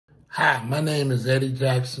Hi, my name is Eddie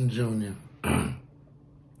Jackson Jr. And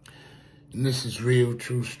this is Real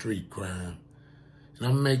True Street Crime. And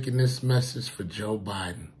I'm making this message for Joe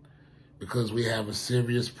Biden because we have a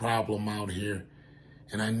serious problem out here.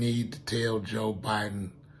 And I need to tell Joe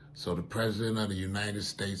Biden so the President of the United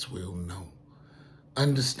States will know.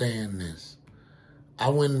 Understand this. I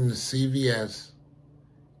went into CVS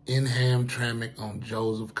in Hamtramck on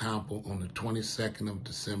Joseph Campbell on the 22nd of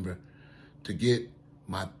December to get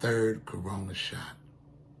my third corona shot.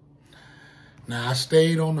 Now, I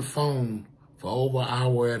stayed on the phone for over an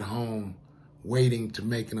hour at home waiting to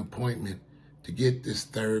make an appointment to get this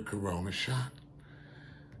third corona shot.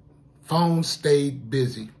 Phone stayed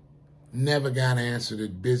busy, never got answered,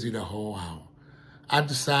 it busy the whole hour. I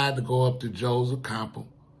decided to go up to Joseph Campbell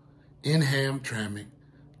in Hamtramck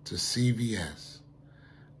to CVS.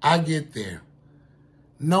 I get there.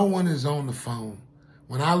 No one is on the phone.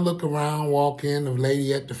 When I look around, walk in, the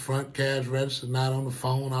lady at the front cash register not on the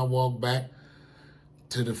phone. I walk back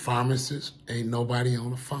to the pharmacist, ain't nobody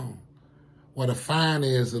on the phone. What I find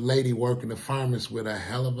is the lady working the pharmacy with a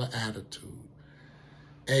hell of an attitude,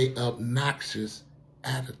 a obnoxious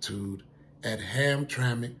attitude at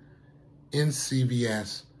Hamtramck in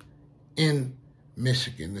CVS in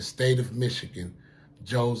Michigan, the state of Michigan,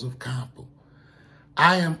 Joseph Campbell.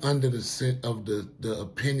 I am under the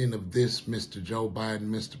opinion of this, Mr. Joe Biden,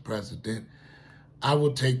 Mr. President. I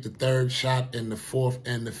will take the third shot and the fourth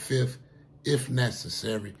and the fifth if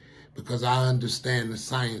necessary, because I understand the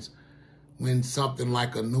science. When something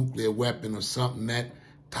like a nuclear weapon or something that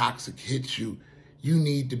toxic hits you, you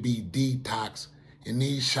need to be detoxed, and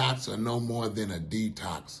these shots are no more than a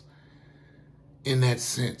detox in that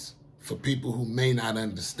sense. For people who may not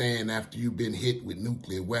understand, after you've been hit with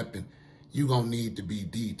nuclear weapon, you're going to need to be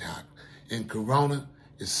detoxed. And corona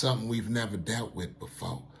is something we've never dealt with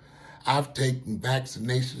before. I've taken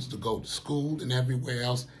vaccinations to go to school and everywhere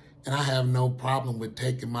else, and I have no problem with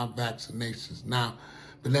taking my vaccinations now.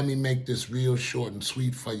 But let me make this real short and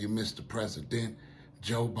sweet for you, Mr. President,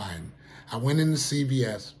 Joe Biden. I went into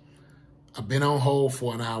CVS. I've been on hold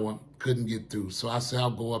for an hour, couldn't get through. So I said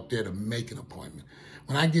I'll go up there to make an appointment.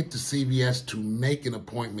 When I get to CVS to make an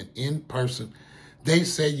appointment in person, they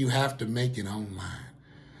say you have to make it online.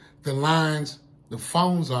 The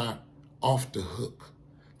phones are off the hook.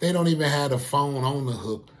 They don't even have a phone on the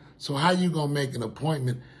hook. So how you gonna make an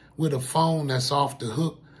appointment with a phone that's off the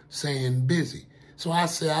hook saying busy? So I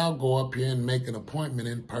say I'll go up here and make an appointment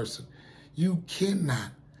in person. You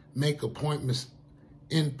cannot make appointments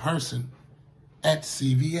in person at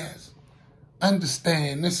CVS.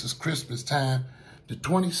 Understand, this is Christmas time, the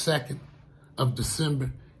 22nd of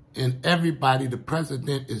December, and everybody, the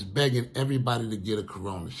president is begging everybody to get a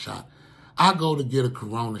corona shot. I go to get a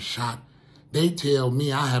corona shot. They tell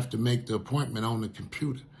me I have to make the appointment on the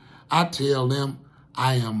computer. I tell them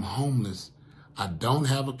I am homeless. I don't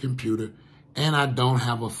have a computer, and I don't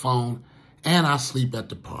have a phone, and I sleep at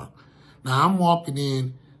the park. Now, I'm walking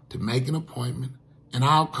in to make an appointment, and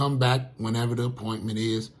I'll come back whenever the appointment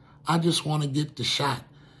is. I just want to get the shot.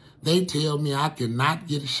 They tell me I cannot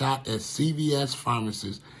get a shot at CVS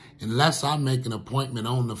pharmacies unless I make an appointment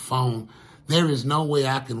on the phone. There is no way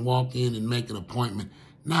I can walk in and make an appointment.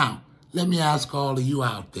 Now, let me ask all of you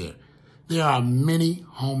out there. There are many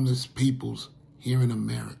homeless people here in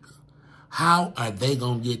America. How are they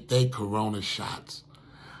going to get their corona shots?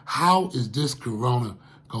 How is this corona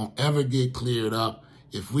going to ever get cleared up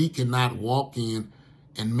if we cannot walk in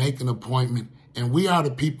and make an appointment? And we are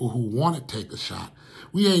the people who want to take a shot.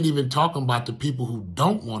 We ain't even talking about the people who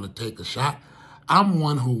don't want to take a shot. I'm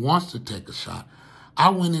one who wants to take a shot. I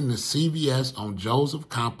went into CVS on Joseph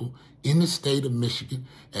Campbell in the state of Michigan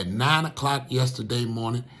at 9 o'clock yesterday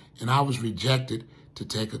morning, and I was rejected to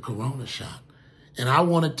take a corona shot. And I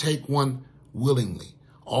want to take one willingly.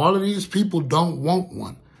 All of these people don't want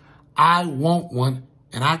one. I want one,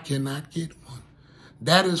 and I cannot get one.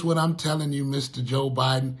 That is what I'm telling you, Mr. Joe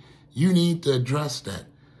Biden. You need to address that.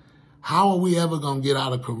 How are we ever going to get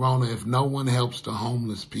out of corona if no one helps the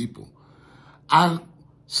homeless people? I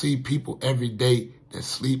see people every day that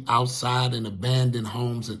sleep outside in abandoned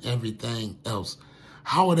homes and everything else.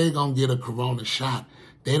 How are they going to get a corona shot?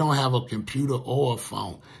 They don't have a computer or a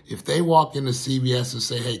phone. If they walk into CVS and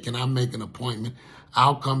say, hey, can I make an appointment?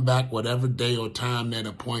 I'll come back whatever day or time that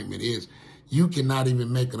appointment is. You cannot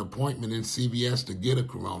even make an appointment in CVS to get a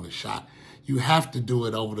corona shot. You have to do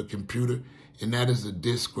it over the computer, and that is a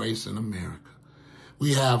disgrace in America.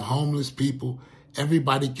 We have homeless people.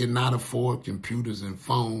 Everybody cannot afford computers and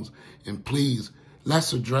phones, and please,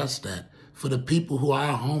 let's address that. For the people who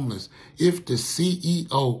are homeless, if the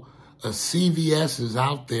CEO of CVS is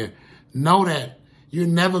out there, know that You're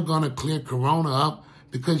never going to clear corona up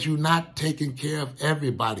because you're not taking care of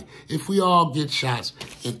everybody. If we all get shots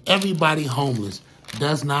and everybody homeless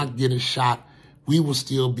does not get a shot, we will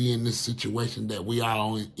still be in this situation that we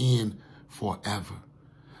are in forever.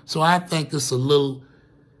 So I think it's a little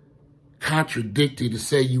contradictory to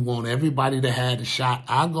say you want everybody to have the shot.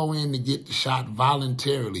 I go in to get the shot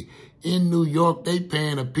voluntarily. In New York, they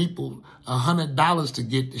paying the people $100 to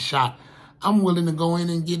get the shot. I'm willing to go in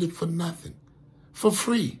and get it for nothing, for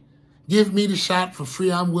free. Give me the shot for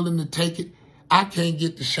free. I'm willing to take it. I can't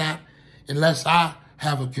get the shot unless I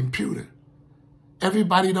have a computer.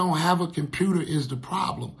 Everybody don't have a computer is the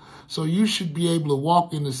problem. So you should be able to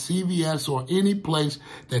walk into CVS or any place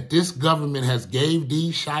that this government has gave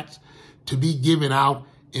these shots to be given out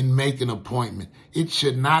and make an appointment. It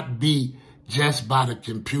should not be just by the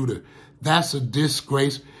computer. That's a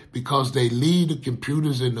disgrace because they leave the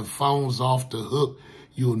computers and the phones off the hook.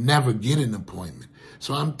 You'll never get an appointment.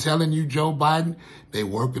 So I'm telling you, Joe Biden, they're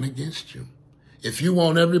working against you. If you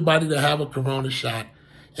want everybody to have a corona shot,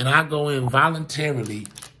 and I go in voluntarily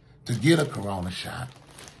to get a corona shot,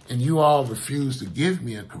 and you all refuse to give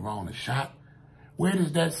me a corona shot, where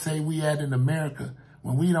does that say we at in America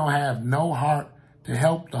when we don't have no heart to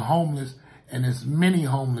help the homeless, and there's many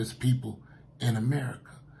homeless people in America?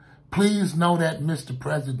 Please know that, Mr.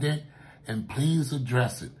 President, and please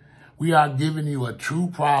address it. We are giving you a true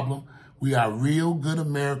problem. We are real good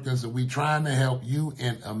Americans, and we're trying to help you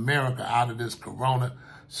in America out of this corona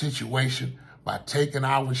situation by taking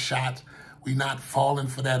our shots. We're not falling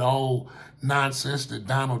for that old nonsense that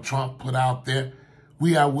Donald Trump put out there.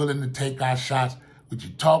 We are willing to take our shots. Would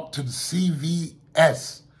you talk to the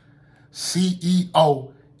CVS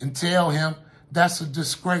CEO and tell him that's a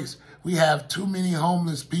disgrace? We have too many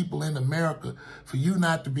homeless people in America for you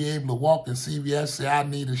not to be able to walk in CVS, say, I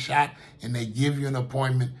need a shot, and they give you an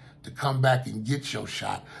appointment to come back and get your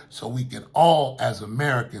shot so we can all, as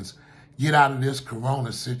Americans, get out of this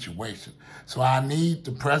corona situation. So I need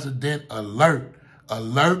the president alert,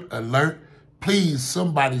 alert, alert. Please,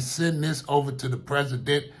 somebody send this over to the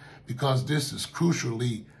president because this is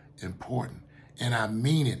crucially important. And I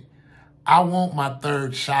mean it. I want my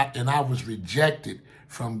third shot, and I was rejected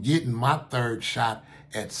from getting my third shot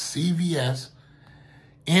at CVS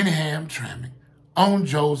in Hamtramck on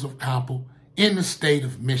Joseph Campbell in the state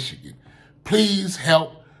of Michigan. Please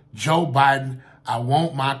help Joe Biden. I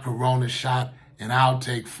want my corona shot, and I'll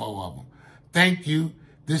take 4 of them. Thank you.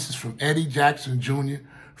 This is from Eddie Jackson Jr.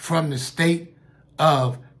 from the state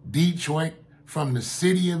of Detroit, from the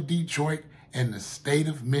city of Detroit and the state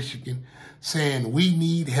of Michigan, saying we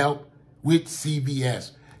need help with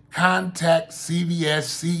CVS. Contact CVS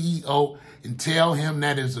CEO and tell him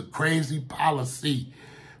that is a crazy policy.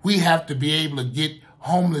 We have to be able to get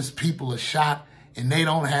homeless people a shot, and they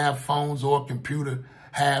don't have phones or computer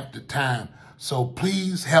half the time. So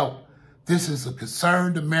please help. This is a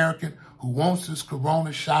concerned American who wants this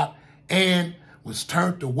corona shot and was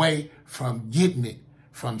turned away from getting it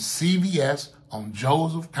from CVS on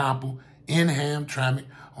Joseph Campbell in Hamtramck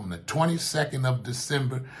on the 22nd of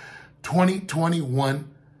December, 2021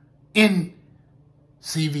 in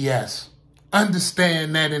CVS.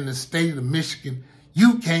 Understand that in the state of Michigan,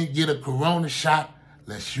 you can't get a corona shot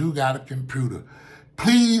unless you got a computer.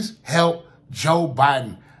 Please help Joe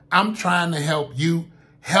Biden. I'm trying to help you.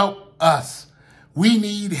 Help us. We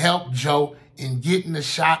need help, Joe, in getting the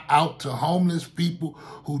shot out to homeless people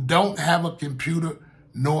who don't have a computer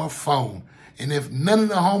nor a phone. And if none of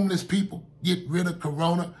the homeless people get rid of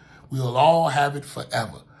corona, we'll all have it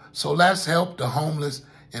forever. So let's help the homeless,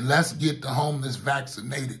 and let's get the homeless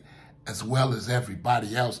vaccinated as well as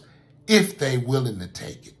everybody else if they're willing to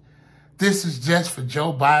take it. This is just for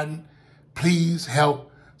Joe Biden. Please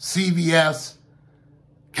help CVS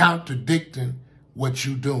contradicting what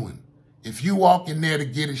you're doing. If you walk in there to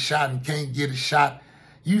get a shot and can't get a shot,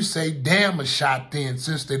 you say, damn a shot then,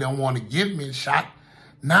 since they don't want to give me a shot.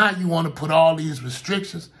 Now you want to put all these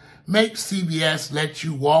restrictions. Make CVS let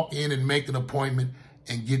you walk in and make an appointment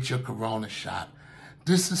and get your corona shot.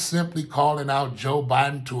 This is simply calling out Joe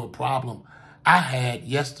Biden to a problem I had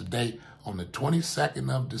yesterday on the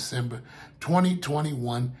 22nd of December,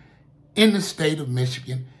 2021 in the state of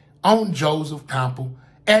Michigan on Joseph Campbell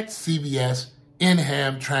at CVS in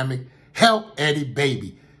Hamtramck. Help Eddie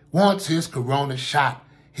Baby. Wants his corona shot,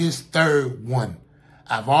 his third one.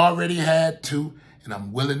 I've already had 2, and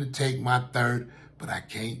I'm willing to take my third, but I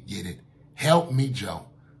can't get it. Help me, Joe.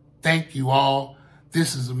 Thank you all.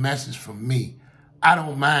 This is a message from me. I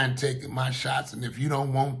don't mind taking my shots, and if you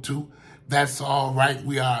don't want to, that's all right.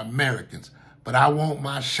 We are Americans. But I want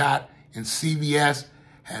my shot, and CVS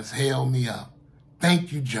has held me up.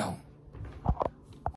 Thank you, Joe.